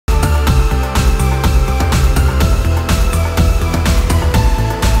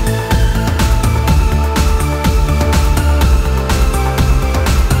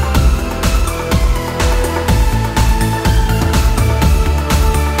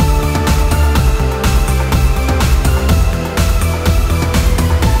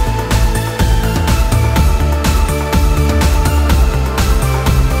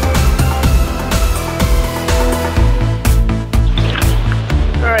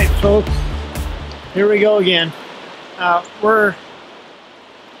Folks, here we go again. We're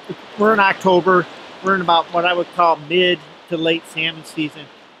in October. We're in about what I would call mid to late salmon season.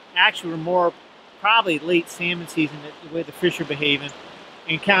 Actually, we're more probably late salmon season, the way the fish are behaving,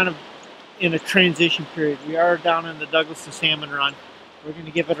 and kind of in a transition period. We are down in the Douglas to Salmon Run. We're going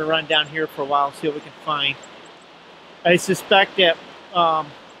to give it a run down here for a while, see what we can find. I suspect that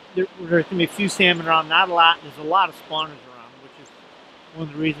there's going to be a few salmon around, not a lot. There's a lot of spawners around, which is one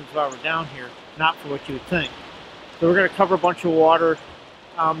of the reasons why we're down here, not for what you would think. So we're going to cover a bunch of water.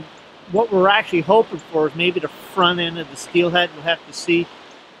 What we're actually hoping for is maybe the front end of the steelhead. We'll have to see.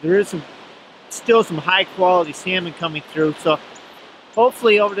 There is still some high quality salmon coming through, so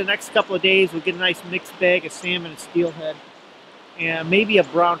hopefully over the next couple of days we'll get a nice mixed bag of salmon and steelhead, and maybe a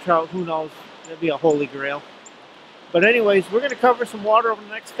brown trout. Who knows? That'd be a holy grail. But anyways, we're going to cover some water over the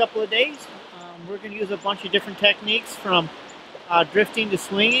next couple of days. We're going to use a bunch of different techniques, from drifting to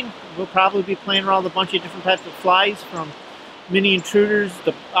swinging. We'll probably be playing around with a bunch of different types of flies, from mini intruders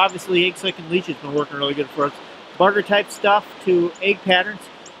to obviously egg sucking leech has been working really good for us, bugger type stuff to egg patterns,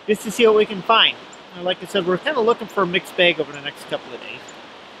 just to see what we can find. Like I said, we're kind of looking for a mixed bag over the next couple of days.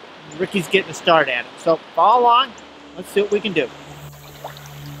 Ricky's getting a start at it, so follow along. Let's see what we can do.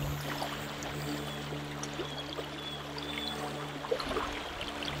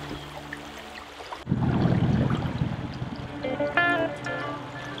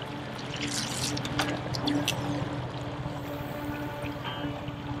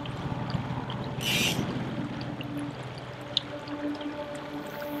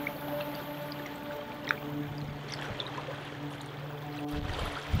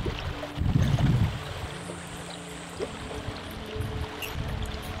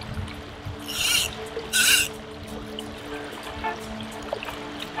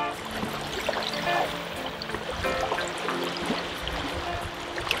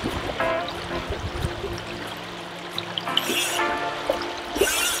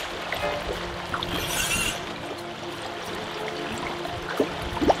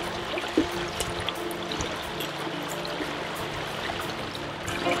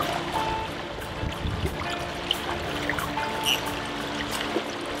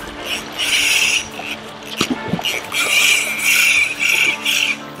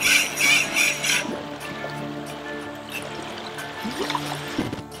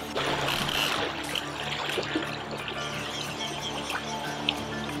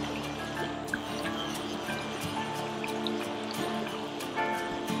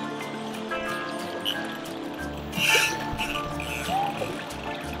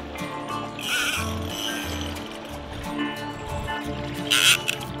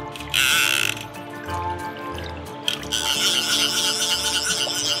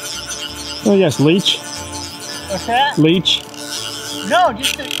 Oh yes, leech. What's that? Leech. No,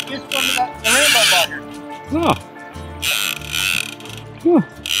 just one of the rainbow bugger. Oh. Oh.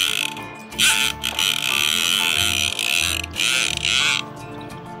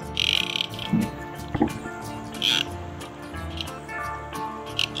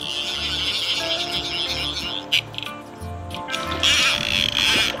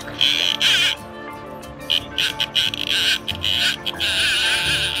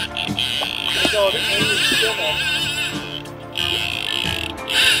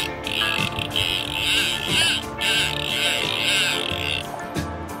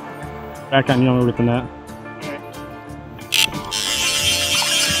 Back on you with the net.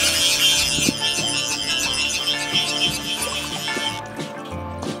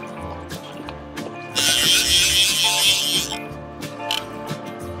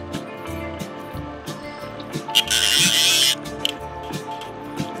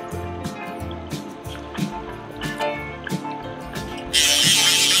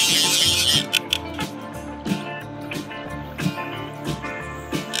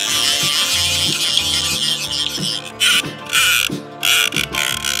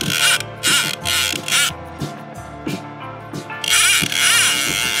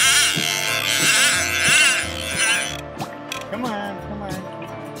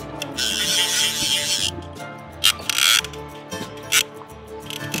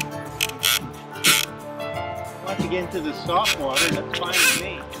 Get into the soft water, that's fine with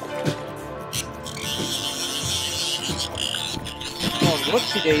me. Oh,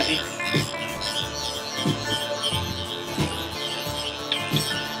 whoopsie daisy.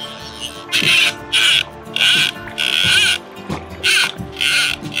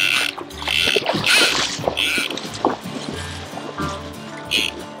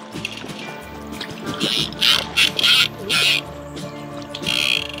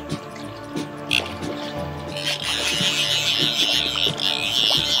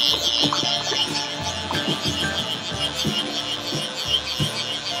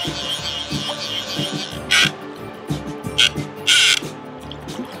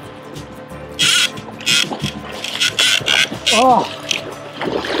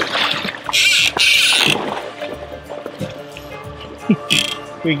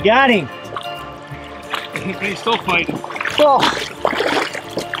 We got him. He's still fighting. Oh,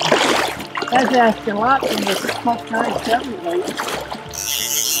 that's asking a lot from this Puck 97 late.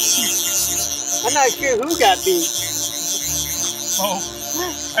 I'm not sure who got beat. Oh,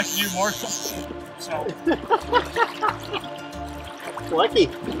 that's you more so. Lucky.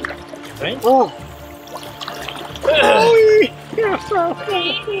 Right? Oh.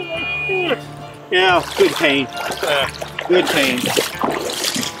 Yeah, good pain. Good pain.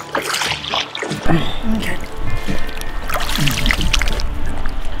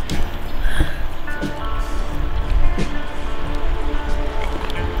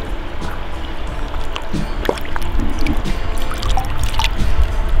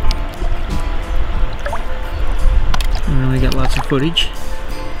 We got lots of footage.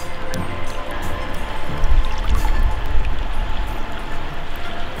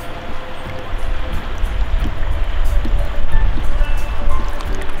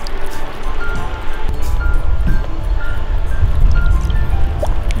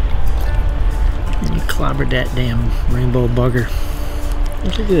 Clobbered that damn rainbow bugger.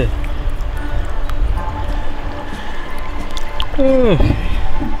 Look at this. Oh.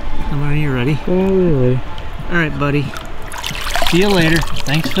 Are you ready? Oh, really? Alright, buddy. See you later.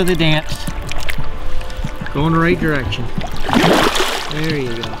 Thanks for the dance. Go in the right direction. There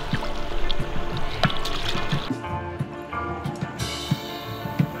you go.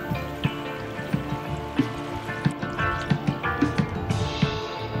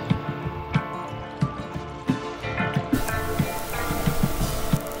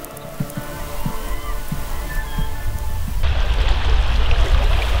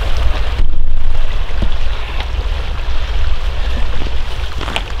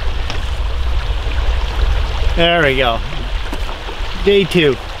 There we go. Day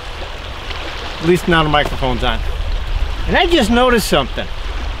 2. At least now the microphone's on. And I just noticed something.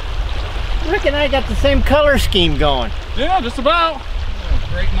 Rick and I got the same color scheme going. Yeah, just about. Yeah,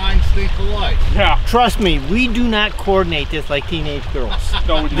 great minds think alike. Yeah. Trust me, we do not coordinate this like teenage girls.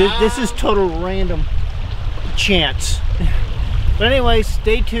 No, This is total random chance. But anyways,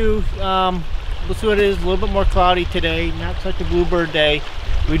 day 2. We'll see what it is. A little bit more cloudy today. Not such a bluebird day.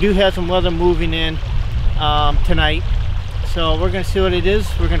 We do have some weather moving in tonight, so we're going to see what it is.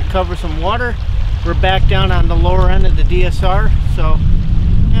 We're going to cover some water. We're back down on the lower end of the DSR, so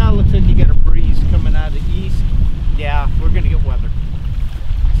yeah, it looks like you got a breeze coming out of the east. Yeah, we're going to get weather,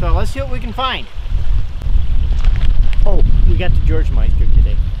 so let's see what we can find. Oh, we got the George Meister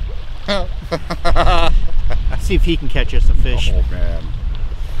today. See if he can catch us a fish. Oh man,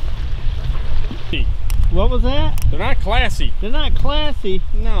 What was that? They're not classy. They're not classy.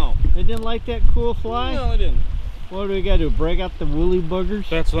 No. They didn't like that cool fly? No, they didn't. What do we got to do? Break out the woolly buggers?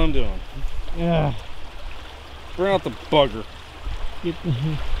 That's what I'm doing. Yeah. Bring out the bugger. Get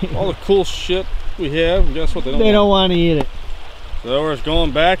All the cool shit we have, and guess what? they don't want to eat it. So we're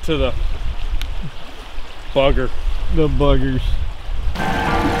going back to the bugger. The buggers.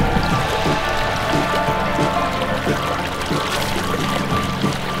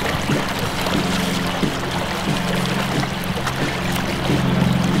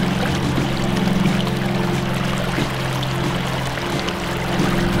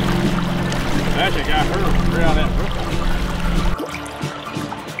 Actually got her right on that brook.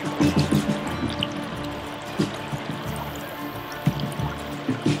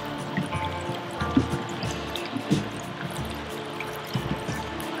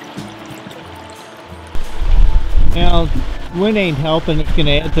 Now, wind ain't helping. It's going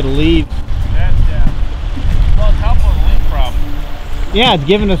to add to the leaves. That's, well, it's helping with the leaf problem. Yeah, it's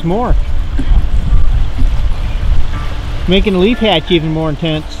giving us more. Making the leaf hatch even more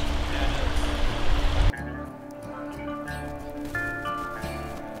intense.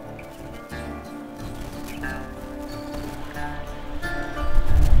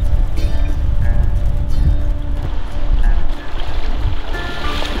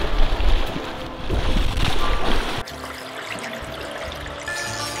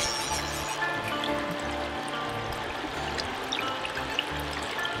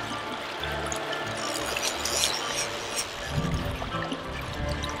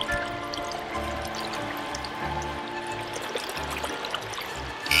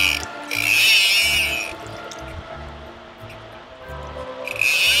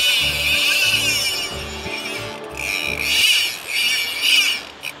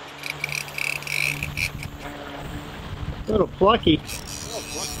 Little plucky.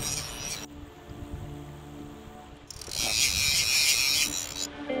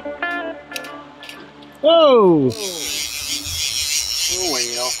 Whoa! Oh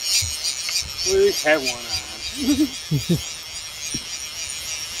well. We at least have one on.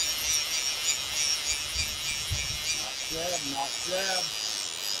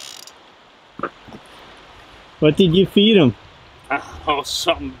 What did you feed him? Oh,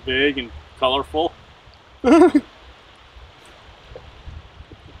 something big and colorful. A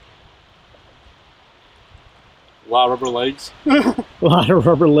lot of rubber legs. A lot of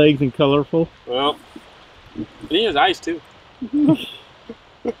rubber legs and colorful. Well, he has eyes too.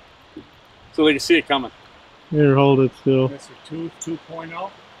 So they can see it coming. Here, hold it still. Mr. Tooth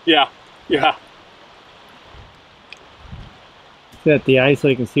 2.0. Yeah, yeah. Set the eye so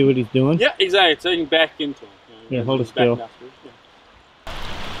you can see what he's doing. Yeah, exactly. So you can back into him. Yeah, hold it still. Yeah.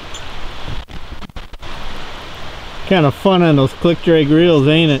 Kind of fun on those click drag reels,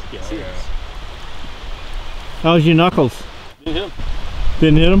 ain't it? Yes, yes. How's your knuckles? Didn't hit him.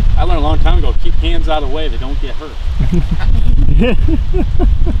 Didn't hit them? I learned a long time ago, keep hands out of the way, they don't get hurt.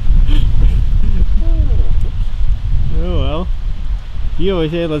 Oh well. You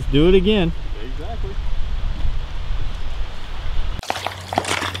always say, let's do it again. Exactly.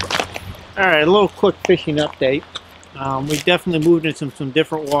 Alright, a little quick fishing update. We definitely moved into some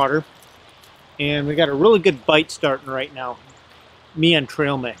different water. And we got a really good bite starting right now. Me on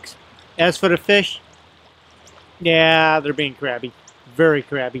trail mix. As for the fish, yeah, they're being crabby. Very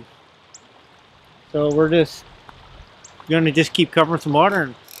crabby. So we're just going to just keep covering some water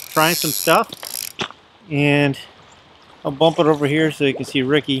and trying some stuff. And I'll bump it over here so you can see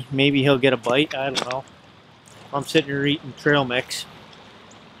Ricky. Maybe he'll get a bite. I don't know. I'm sitting here eating trail mix.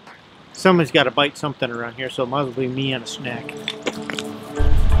 Someone's got to bite something around here, so it might as well be me on a snack.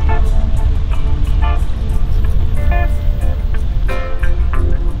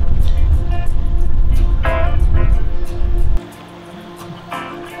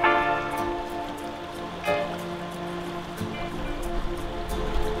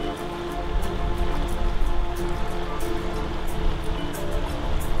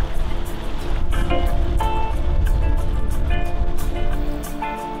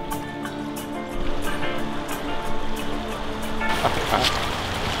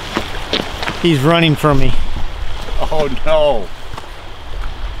 He's running from me. Oh no.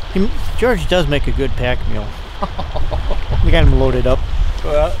 George does make a good pack mule. We got him loaded up.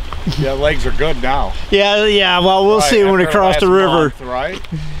 Well, yeah, legs are good now. Yeah, well, we'll see when we cross the river. Month, right?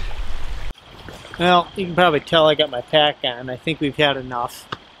 Well, you can probably tell I got my pack on. I think we've had enough.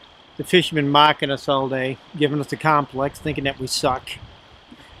 The fish have been mocking us all day, giving us a complex, thinking that we suck.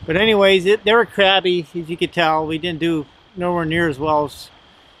 But anyways, they were crabby, as you could tell. We didn't do nowhere near as well as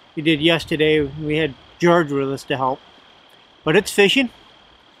we did yesterday. We had George with us to help. But it's fishing.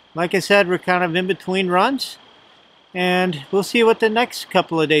 Like I said, we're kind of in between runs. And we'll see what the next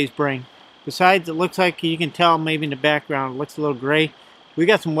couple of days bring. Besides, it looks like you can tell maybe in the background, it looks a little gray. We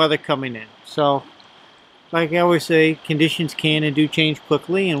got some weather coming in. So, like I always say, conditions can and do change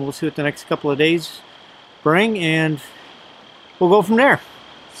quickly. And we'll see what the next couple of days bring. And we'll go from there.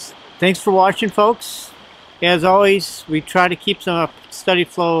 Thanks for watching, folks. As always, we try to keep some steady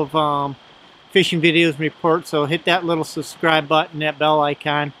flow of fishing videos and reports, so hit that little subscribe button, that bell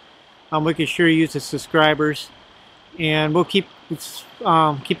icon. We can sure use the subscribers, and we'll keep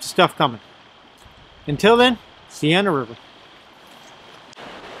the stuff coming. Until then, see you on the river.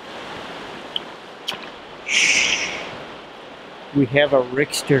 We have a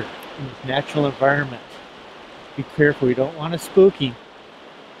rickster in his natural environment. Be careful, you don't want to spook him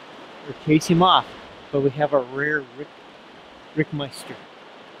or chase him off. But we have a rare Rickmeister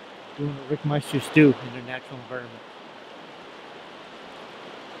doing what Rickmeisters do in their natural environment.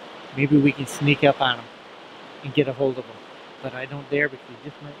 Maybe we can sneak up on him and get a hold of him. But I don't dare because he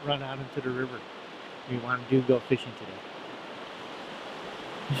just might run out into the river. We want to go fishing today.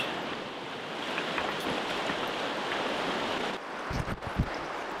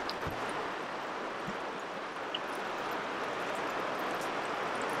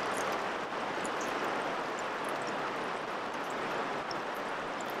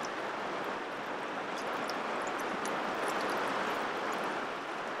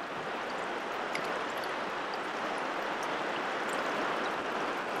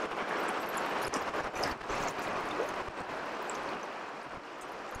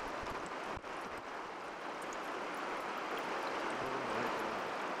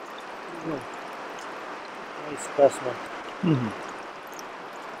 Nice specimen.